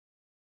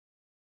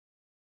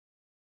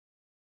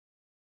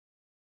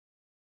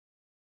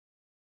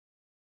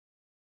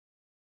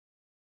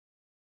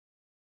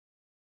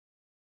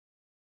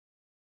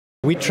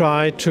We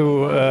try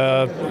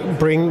to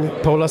bring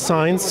polar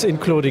science,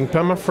 including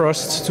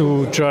permafrost,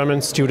 to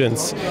German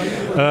students.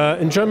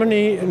 In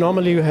Germany,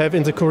 normally you have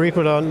in the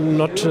curricula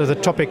not the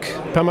topic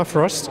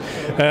permafrost,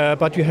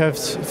 but you have,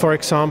 for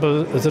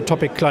example, the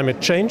topic climate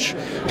change,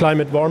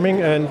 climate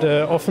warming, and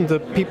often the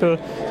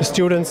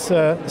students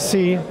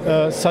see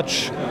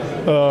such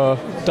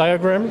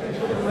diagram,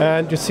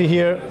 and you see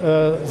here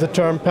the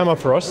term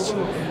permafrost,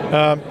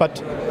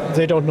 but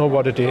they don't know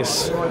what it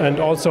is, and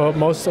also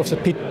most of the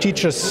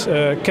teachers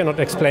cannot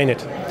explain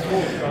it.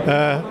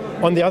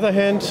 On the other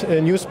hand,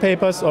 in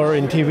newspapers or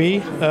in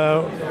TV,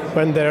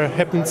 when there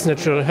happens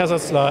natural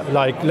hazards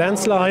like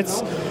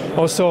landslides,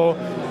 also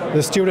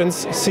the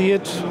students see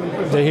it,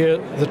 they hear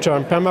the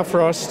term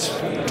permafrost,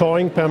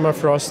 thawing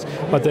permafrost,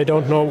 but they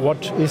don't know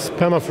what is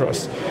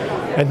permafrost.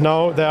 And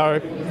now there are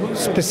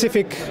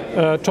specific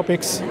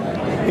topics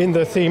in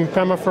the theme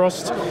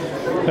permafrost,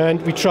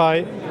 and we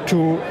try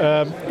to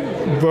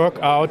work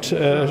out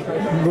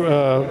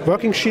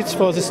working sheets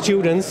for the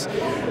students,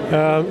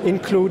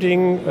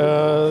 including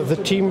the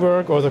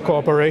teamwork or the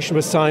cooperation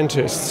with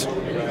scientists.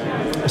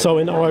 So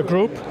in our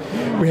group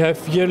we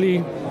have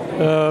yearly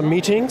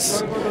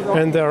meetings,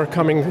 and there are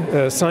coming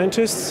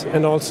scientists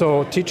and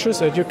also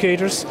teachers,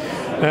 educators,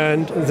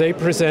 and they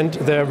present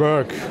their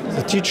work,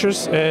 the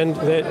teachers and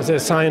the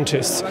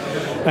scientists.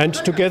 And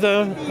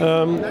together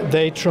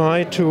they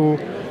try to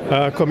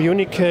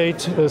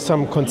communicate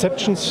some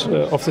conceptions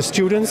of the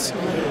students.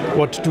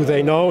 What do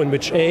they know, in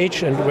which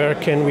age, and where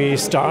can we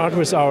start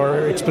with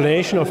our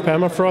explanation of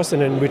permafrost,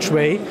 and in which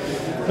way.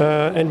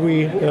 And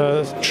we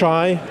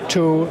try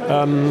to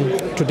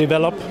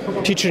develop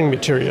teaching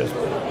material,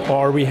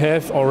 or we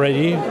have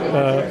already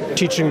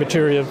teaching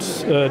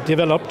materials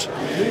developed.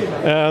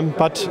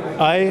 But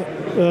I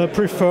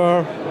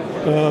prefer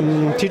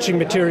teaching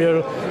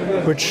material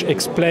which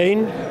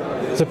explain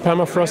the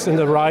permafrost in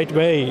the right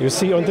way. You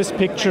see on this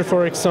picture,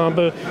 for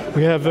example,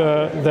 we have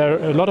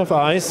there a lot of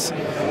ice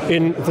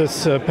in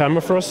this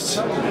permafrost,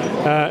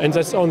 and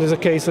that's only the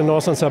case in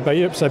northern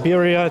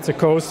Siberia, at the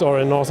coast,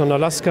 or in northern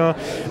Alaska.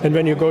 And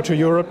when you go to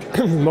Europe,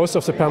 most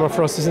of the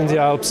permafrost is in the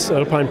Alps,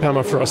 alpine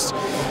permafrost.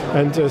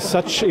 And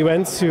such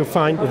events you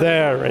find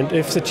there. And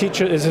if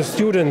the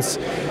students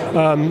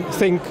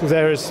think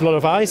there is a lot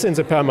of ice in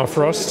the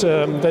permafrost,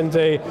 then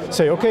they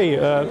say, okay,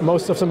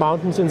 most of the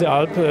mountains in the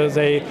Alps,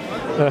 they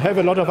have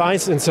a lot of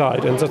ice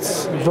inside, and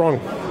that's wrong.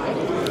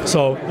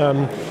 So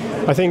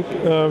I think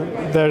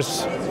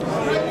there's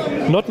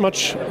not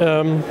much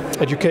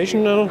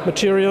educational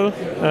material,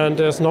 and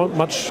there's not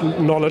much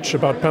knowledge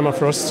about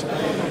permafrost,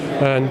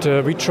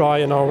 and we try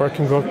in our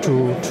working group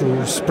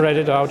to spread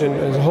it out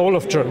in the whole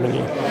of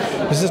Germany.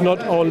 This is not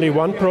only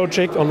one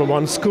project on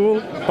one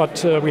school,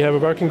 but we have a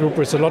working group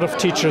with a lot of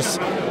teachers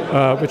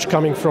which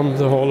coming from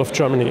the whole of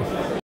Germany.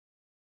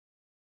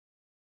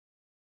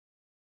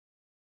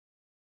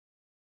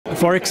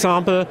 For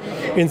example,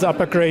 in the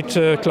upper grade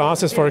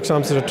classes, for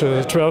example, the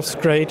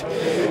 12th grade,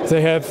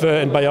 they have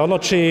in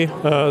biology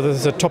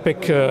the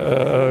topic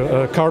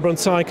carbon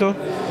cycle.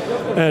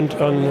 And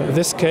on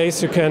this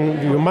case,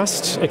 you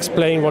must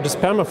explain what is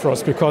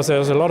permafrost, because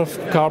there's a lot of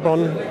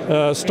carbon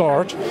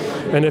stored,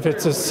 and if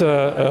it is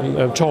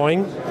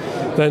thawing,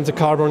 then the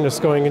carbon is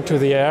going into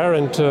the air,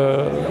 and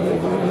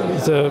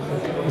the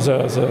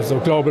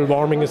global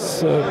warming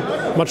is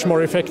much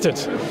more affected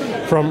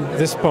from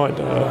this point.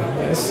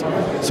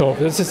 So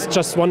this is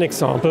just one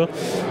example,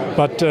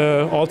 but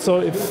also,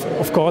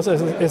 of course,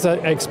 as I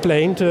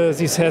explained,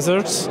 these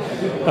hazards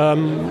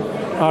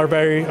are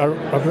very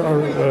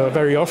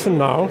often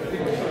now,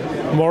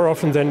 more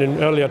often than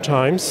in earlier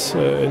times.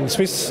 In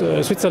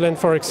Switzerland,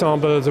 for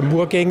example, the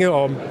Murgänge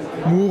or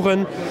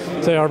Muren,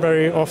 they are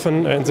very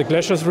often, and the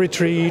glaciers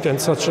retreat,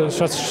 and such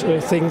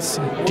things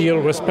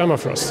deal with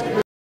permafrost.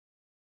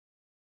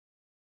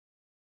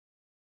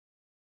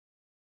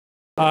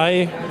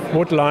 I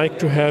would like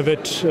to have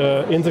it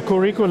in the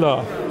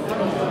curricula.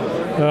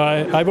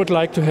 I would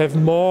like to have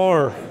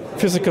more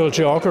physical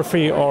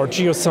geography or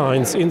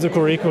geoscience in the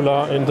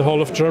curricula in the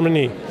whole of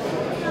Germany.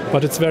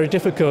 But it's very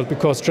difficult,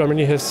 because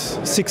Germany has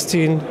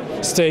 16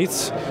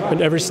 states,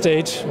 and every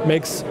state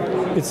makes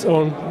its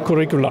own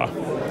curricula.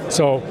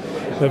 So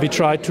we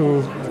try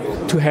to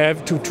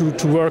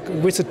work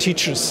with the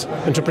teachers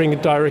and to bring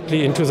it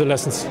directly into the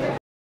lessons.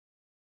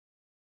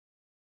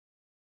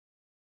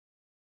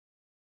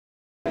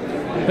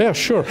 Yeah,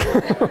 sure.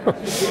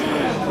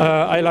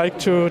 I like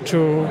to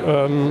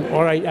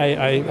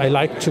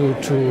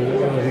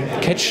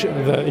catch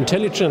the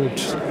intelligent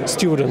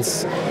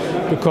students,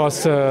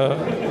 because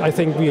I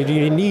think we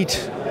really need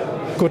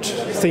good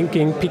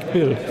thinking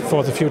people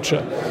for the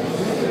future,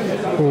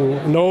 who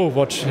know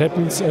what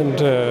happens, and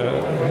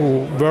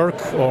who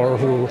work or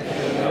who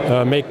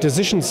make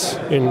decisions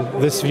in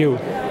this view.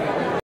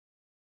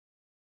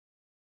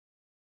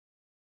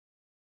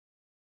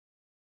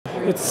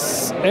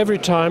 Every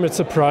time it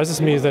surprises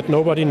me that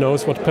nobody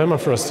knows what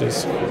permafrost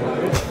is.